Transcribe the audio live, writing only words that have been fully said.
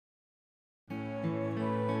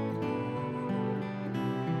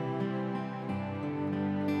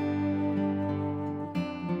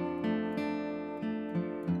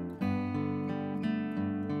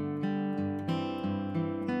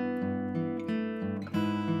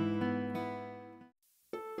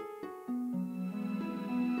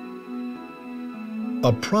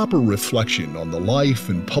A proper reflection on the life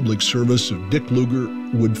and public service of Dick Lugar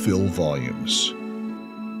would fill volumes.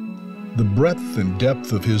 The breadth and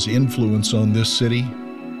depth of his influence on this city,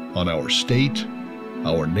 on our state,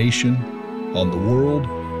 our nation, on the world,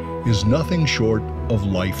 is nothing short of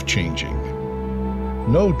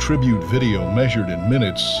life-changing. No tribute video measured in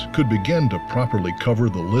minutes could begin to properly cover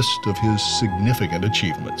the list of his significant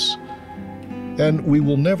achievements. And we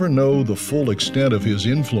will never know the full extent of his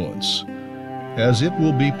influence, as it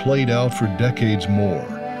will be played out for decades more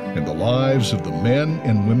in the lives of the men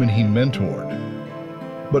and women he mentored.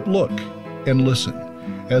 But look and listen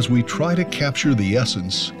as we try to capture the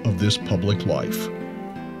essence of this public life.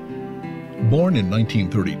 Born in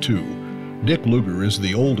 1932, Dick Lugar is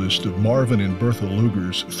the oldest of Marvin and Bertha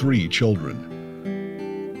Lugar's 3 children.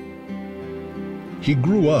 He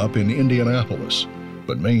grew up in Indianapolis,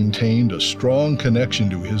 but maintained a strong connection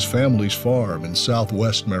to his family's farm in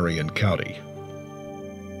southwest Marion County.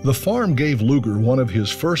 The farm gave Lugar one of his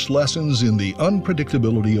first lessons in the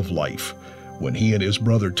unpredictability of life when he and his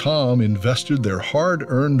brother Tom invested their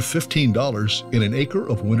hard-earned $15 in an acre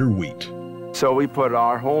of winter wheat. So we put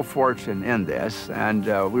our whole fortune in this, and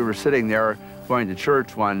we were sitting there going to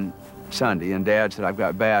church one Sunday, and Dad said, "I've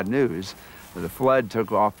got bad news. The flood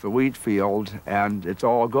took off the wheat field, and it's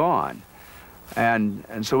all gone." And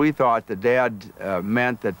so we thought that Dad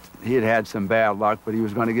meant that he had had some bad luck, but he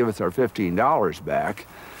was going to give us our $15 back.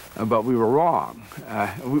 But we were wrong.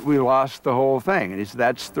 We lost the whole thing. And he said,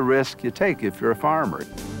 "That's the risk you take if you're a farmer."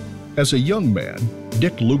 As a young man,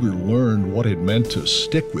 Dick Lugar learned what it meant to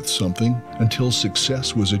stick with something until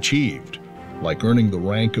success was achieved, like earning the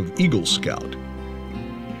rank of Eagle Scout.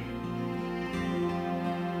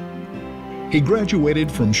 He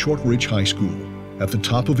graduated from Shortridge High School at the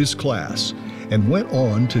top of his class and went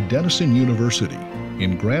on to Denison University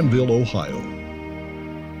in Granville, Ohio.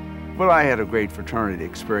 Well, I had a great fraternity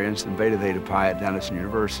experience in Beta Theta Pi at Denison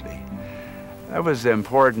University. That was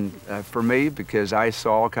important for me because I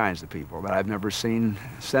saw all kinds of people that I've never seen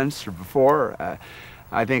since or before.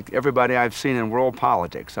 I think everybody I've seen in world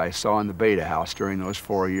politics I saw in the Beta House during those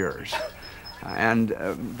 4 years.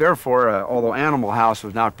 Therefore, although Animal House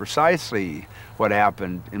was not precisely what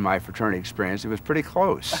happened in my fraternity experience, it was pretty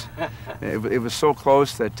close. It was so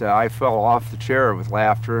close that I fell off the chair with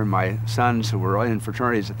laughter, and my sons, who were in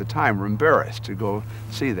fraternities at the time, were embarrassed to go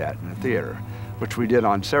see that in the theater, which we did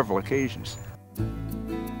on several occasions.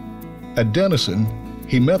 At Denison,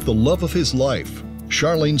 he met the love of his life,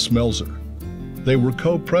 Charlene Smelzer. They were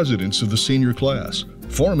co-presidents of the senior class,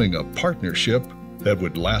 forming a partnership that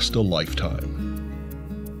would last a lifetime.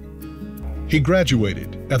 He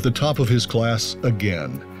graduated at the top of his class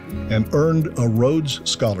again and earned a Rhodes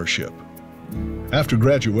Scholarship. After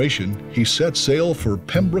graduation, he set sail for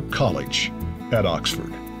Pembroke College at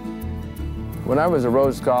Oxford. When I was a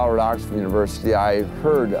Rhodes Scholar at Oxford University, I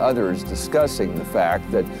heard others discussing the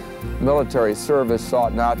fact that military service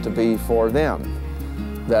ought not to be for them,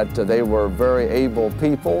 that they were very able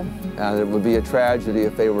people, and it would be a tragedy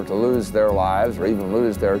if they were to lose their lives or even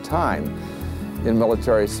lose their time in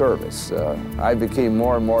military service. I became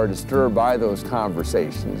more and more disturbed by those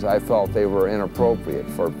conversations. I felt they were inappropriate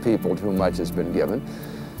for people to whom much has been given,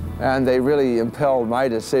 and they really impelled my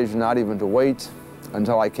decision not even to wait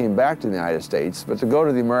until I came back to the United States, but to go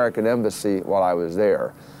to the American Embassy while I was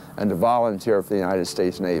there and to volunteer for the United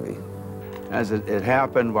States Navy. As it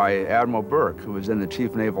happened, by Admiral Burke, who was in the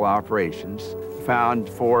Chief Naval Operations, found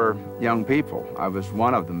 4 young people. I was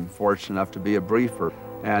one of them, fortunate enough to be a briefer.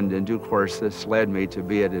 And in due course, this led me to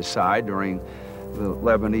be at his side during the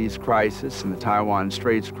Lebanese crisis and the Taiwan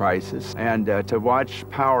Straits crisis, and to watch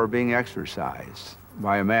power being exercised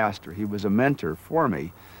by a master. He was a mentor for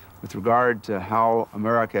me with regard to how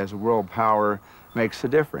America as a world power makes a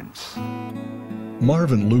difference.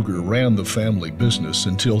 Marvin Lugar ran the family business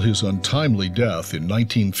until his untimely death in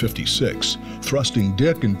 1956, thrusting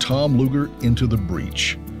Dick and Tom Lugar into the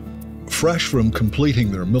breach. Fresh from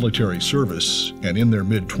completing their military service and in their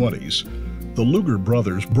mid-20s, the Lugar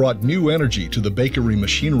brothers brought new energy to the bakery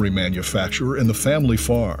machinery manufacturer and the family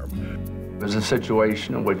farm. It was a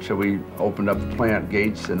situation in which we opened up the plant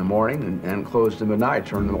gates in the morning and closed them at night,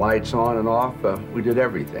 turned the lights on and off. We did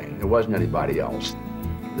everything. There wasn't anybody else.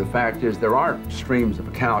 The fact is there aren't streams of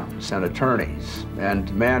accountants and attorneys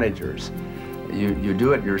and managers. You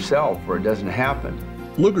do it yourself or it doesn't happen.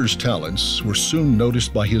 Lugar's talents were soon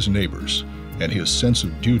noticed by his neighbors, and his sense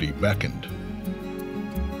of duty beckoned.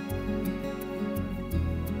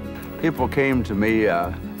 People came to me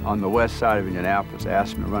on the west side of Indianapolis,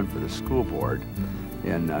 asked me to run for the school board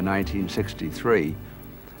in 1963.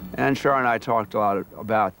 And Char and I talked a lot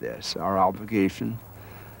about this, our obligation.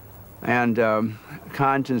 and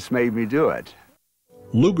conscience made me do it.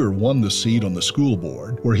 Lugar won the seat on the school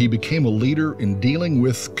board, where he became a leader in dealing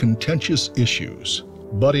with contentious issues.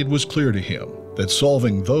 But it was clear to him that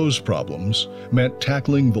solving those problems meant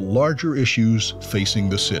tackling the larger issues facing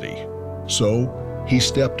the city. So he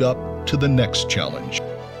stepped up to the next challenge.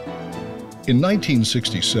 In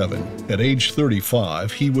 1967, at age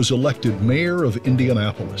 35, he was elected mayor of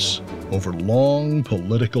Indianapolis over long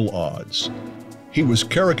political odds. He was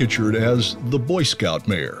caricatured as the Boy Scout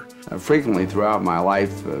mayor. Frequently throughout my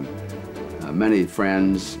life, many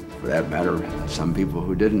friends, for that matter, some people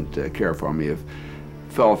who didn't care for me, have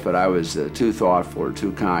felt that I was too thoughtful or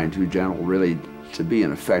too kind, too gentle, really, to be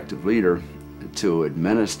an effective leader, to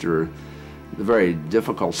administer the very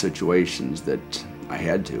difficult situations that I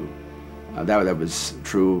had to. That was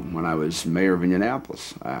true when I was mayor of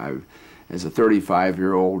Indianapolis. As a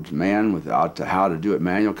 35-year-old man without how to do it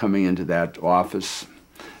manual, coming into that office,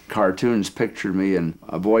 cartoons pictured me in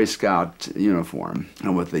a Boy Scout uniform,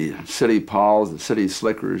 and with the city pawls, the city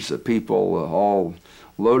slickers, the people all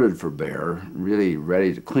loaded for bear, really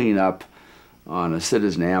ready to clean up on a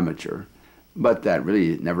citizen amateur. But that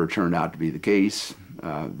really never turned out to be the case.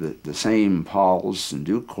 The same pawls in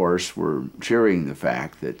due course were cheering the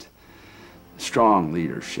fact that strong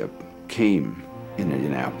leadership came in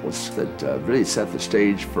Indianapolis that really set the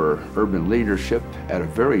stage for urban leadership at a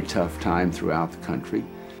very tough time throughout the country.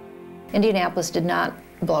 Indianapolis did not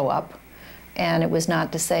blow up, and it was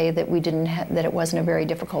not to say that that it wasn't a very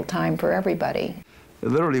difficult time for everybody. It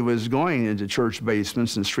literally was going into church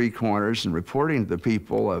basements and street corners and reporting to the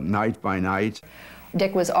people night by night.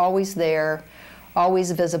 Dick was always there,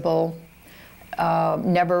 always visible,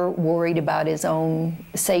 never worried about his own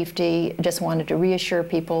safety, just wanted to reassure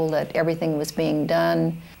people that everything was being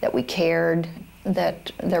done, that we cared,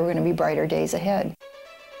 that there were going to be brighter days ahead.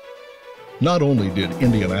 Not only did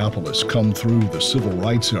Indianapolis come through the civil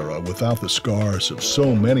rights era without the scars of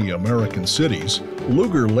so many American cities,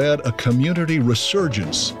 Lugar led a community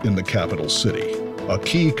resurgence in the capital city. A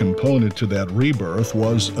key component to that rebirth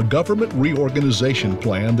was a government reorganization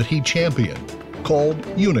plan that he championed, called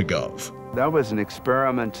Unigov. That was an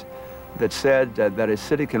experiment that said that a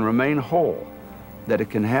city can remain whole, that it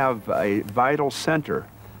can have a vital center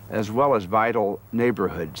as well as vital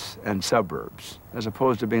neighborhoods and suburbs, as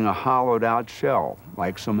opposed to being a hollowed out shell,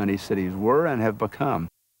 like so many cities were and have become.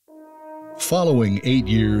 Following 8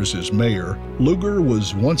 years as mayor, Lugar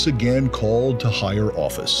was once again called to higher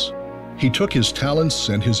office. He took his talents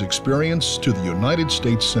and his experience to the United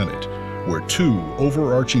States Senate, where two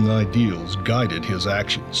overarching ideals guided his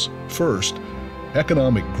actions. First,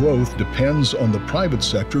 economic growth depends on the private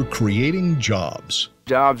sector creating jobs.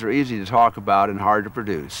 Jobs are easy to talk about and hard to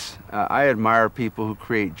produce. I admire people who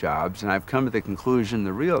create jobs, and I've come to the conclusion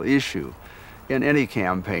the real issue in any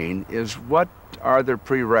campaign is what are the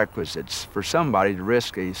prerequisites for somebody to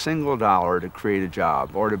risk a single dollar to create a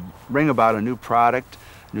job or to bring about a new product,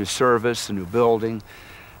 new service, a new building.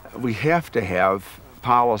 We have to have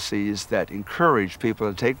policies that encourage people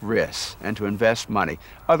to take risks and to invest money.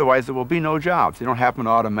 Otherwise, there will be no jobs. They don't happen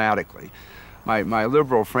automatically. My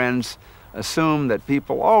liberal friends assume that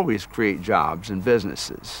people always create jobs and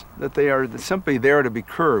businesses, that they are simply there to be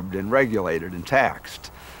curbed and regulated and taxed,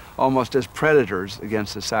 almost as predators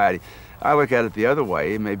against society. I look at it the other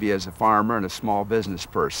way, maybe as a farmer and a small business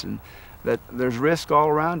person, that there's risk all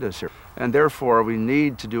around us here. And therefore, we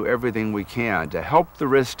need to do everything we can to help the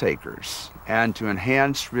risk takers and to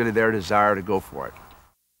enhance really their desire to go for it.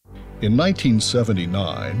 In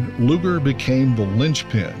 1979, Lugar became the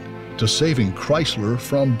linchpin to saving Chrysler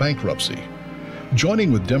from bankruptcy.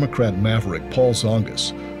 Joining with Democrat maverick Paul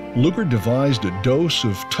Zongas, Lugar devised a dose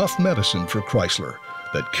of tough medicine for Chrysler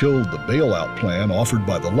that killed the bailout plan offered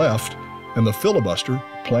by the left and the filibuster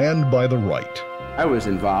planned by the right. I was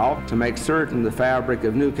involved to make certain the fabric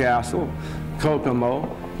of Newcastle,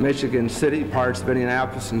 Kokomo, Michigan City, parts of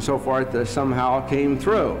Indianapolis, and so forth somehow came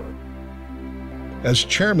through. As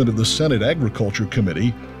chairman of the Senate Agriculture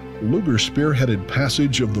Committee, Lugar spearheaded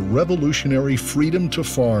passage of the revolutionary Freedom to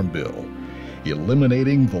Farm Bill,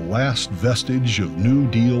 eliminating the last vestige of New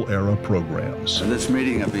Deal-era programs. This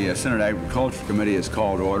meeting of the Senate Agriculture Committee is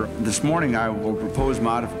called to order. This morning I will propose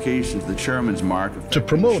modifications to the chairman's mark. To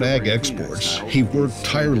promote ag exports, he worked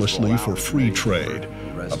tirelessly for free trade,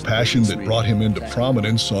 a passion that brought him into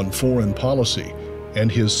prominence on foreign policy,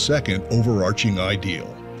 and his second overarching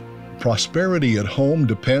ideal. Prosperity at home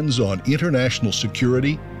depends on international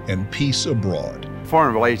security and peace abroad.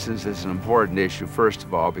 Foreign relations is an important issue, first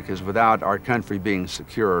of all, because without our country being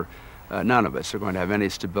secure, none of us are going to have any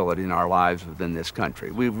stability in our lives within this country.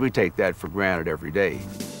 We take that for granted every day.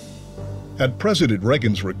 At President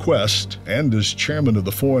Reagan's request, and as chairman of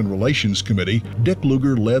the Foreign Relations Committee, Dick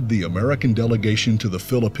Lugar led the American delegation to the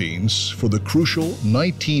Philippines for the crucial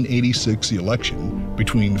 1986 election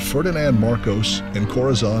between Ferdinand Marcos and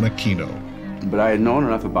Corazon Aquino. But I had known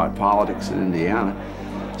enough about politics in Indiana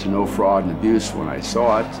to know fraud and abuse when I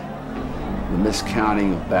saw it. The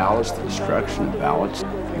miscounting of ballots, the destruction of ballots,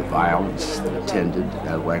 the violence that attended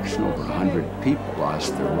that election. Over 100 people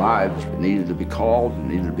lost their lives. It needed to be called, and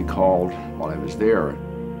needed to be called while I was there.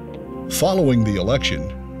 Following the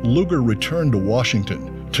election, Lugar returned to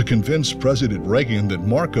Washington to convince President Reagan that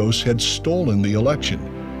Marcos had stolen the election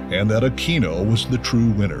and that Aquino was the true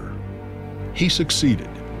winner. He succeeded,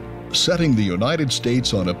 setting the United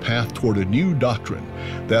States on a path toward a new doctrine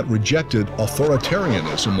that rejected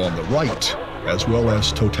authoritarianism on the right, as well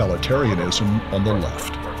as totalitarianism on the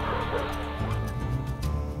left.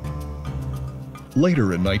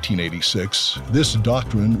 Later in 1986, this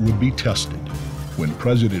doctrine would be tested when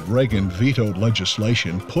President Reagan vetoed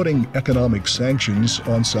legislation putting economic sanctions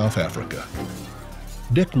on South Africa.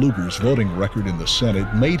 Dick Lugar's voting record in the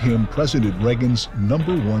Senate made him President Reagan's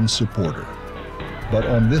 #1 supporter. But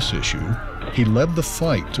on this issue, he led the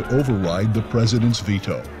fight to override the president's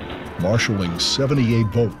veto, marshaling 78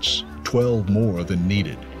 votes, 12 more than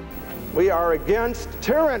needed. We are against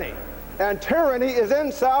tyranny, and tyranny is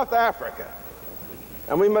in South Africa.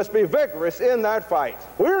 And we must be vigorous in that fight.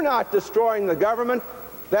 We're not destroying the government.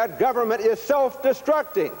 That government is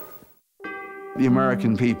self-destructing. The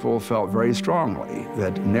American people felt very strongly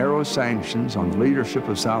that narrow sanctions on the leadership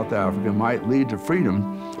of South Africa might lead to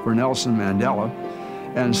freedom for Nelson Mandela,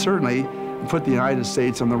 and certainly put the United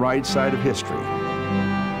States on the right side of history.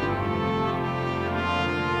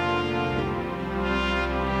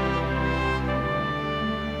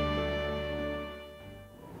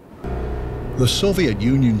 The Soviet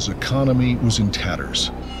Union's economy was in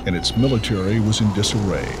tatters, and its military was in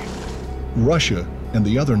disarray. Russia and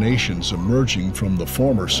the other nations emerging from the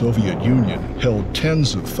former Soviet Union held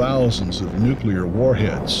tens of thousands of nuclear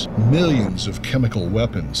warheads, millions of chemical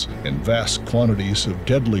weapons, and vast quantities of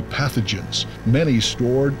deadly pathogens, many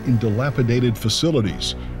stored in dilapidated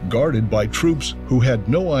facilities, guarded by troops who had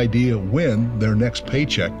no idea when their next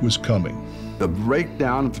paycheck was coming. The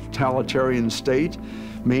breakdown of the totalitarian state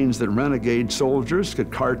means that renegade soldiers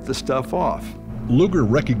could cart the stuff off. Lugar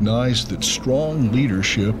recognized that strong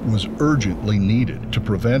leadership was urgently needed to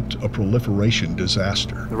prevent a proliferation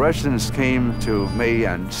disaster. The Russians came to me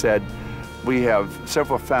and said, "We have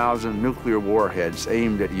several thousand nuclear warheads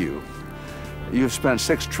aimed at you. You've spent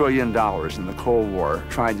 $6 trillion in the Cold War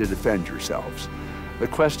trying to defend yourselves. The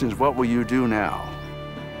question is, what will you do now?"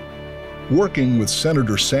 Working with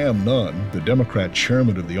Senator Sam Nunn, the Democrat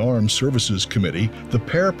chairman of the Armed Services Committee, the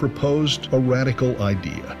pair proposed a radical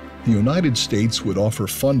idea. The United States would offer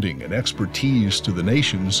funding and expertise to the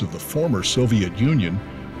nations of the former Soviet Union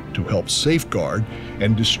to help safeguard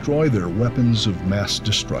and destroy their weapons of mass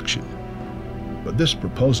destruction. But this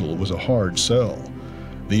proposal was a hard sell.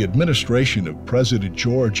 The administration of President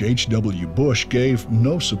George H.W. Bush gave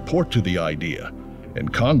no support to the idea,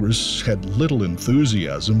 and Congress had little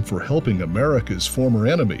enthusiasm for helping America's former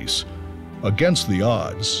enemies. Against the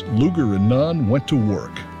odds, Lugar and Nunn went to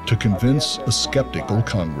work to convince a skeptical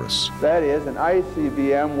Congress. That is an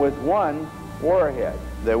ICBM with one warhead.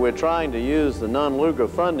 That we're trying to use the Nunn-Lugar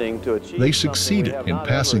funding to achieve. They succeeded in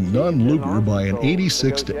passing Nunn-Lugar by an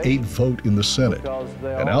 86-8 vote in the Senate,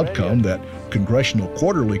 an outcome that Congressional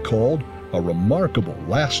Quarterly called a remarkable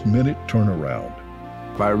last-minute turnaround.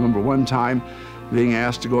 I remember one time being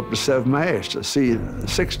asked to go up to Sev Mash to see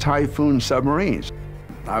 6 Typhoon submarines.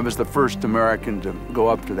 I was the first American to go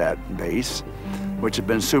up to that base, which had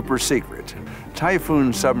been super secret.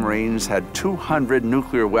 Typhoon submarines had 200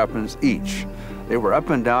 nuclear weapons each. They were up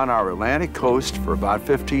and down our Atlantic coast for about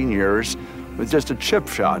 15 years with just a chip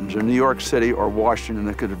shot into New York City or Washington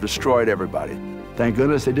that could have destroyed everybody. Thank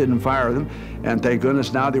goodness they didn't fire them, and thank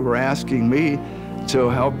goodness now they were asking me to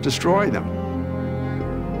help destroy them.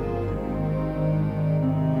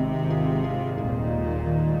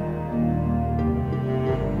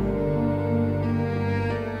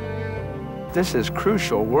 This is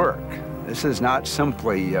crucial work. This is not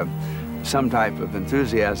simply some type of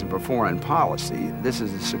enthusiasm for foreign policy. This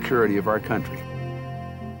is the security of our country.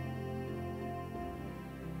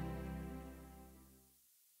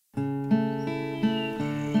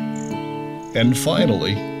 And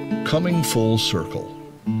finally, coming full circle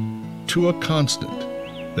to a constant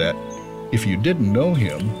that, if you didn't know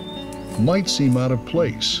him, might seem out of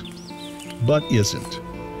place, but isn't.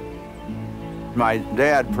 My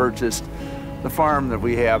dad purchased the farm that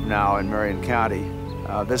we have now in Marion County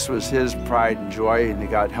This was his pride and joy, and he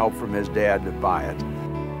got help from his dad to buy it.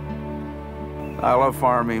 I love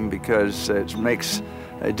farming because it makes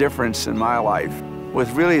a difference in my life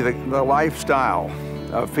with really the lifestyle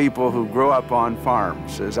of people who grow up on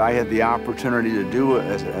farms, as I had the opportunity to do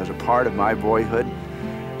as a part of my boyhood.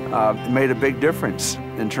 It made a big difference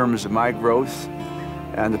in terms of my growth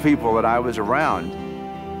and the people that I was around.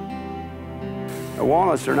 The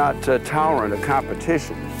walnuts are not tolerant of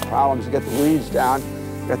competition. The problem is to get the weeds down,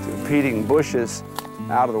 get the competing bushes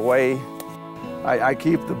out of the way. I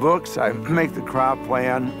keep the books, I make the crop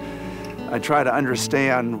plan. I try to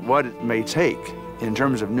understand what it may take in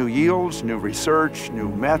terms of new yields, new research, new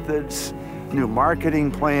methods, new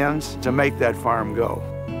marketing plans to make that farm go.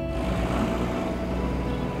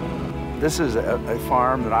 This is a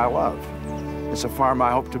farm that I love. It's a farm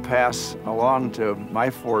I hope to pass along to my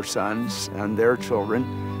 4 sons and their children.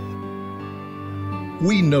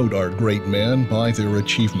 We note our great men by their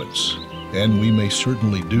achievements, and we may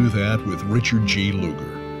certainly do that with Richard G.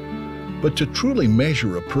 Lugar. But to truly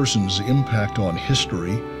measure a person's impact on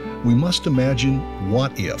history, we must imagine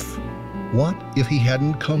what if. What if he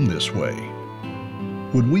hadn't come this way?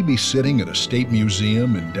 Would we be sitting at a state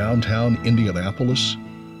museum in downtown Indianapolis?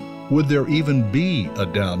 Would there even be a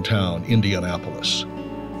downtown Indianapolis?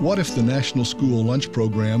 What if the National School Lunch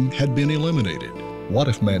Program had been eliminated? What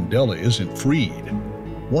if Mandela isn't freed?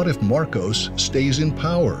 What if Marcos stays in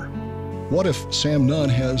power? What if Sam Nunn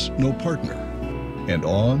has no partner? And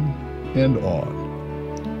on and on.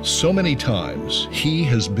 So many times he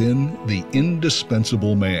has been the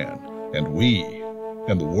indispensable man, and we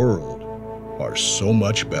and the world are so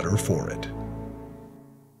much better for it.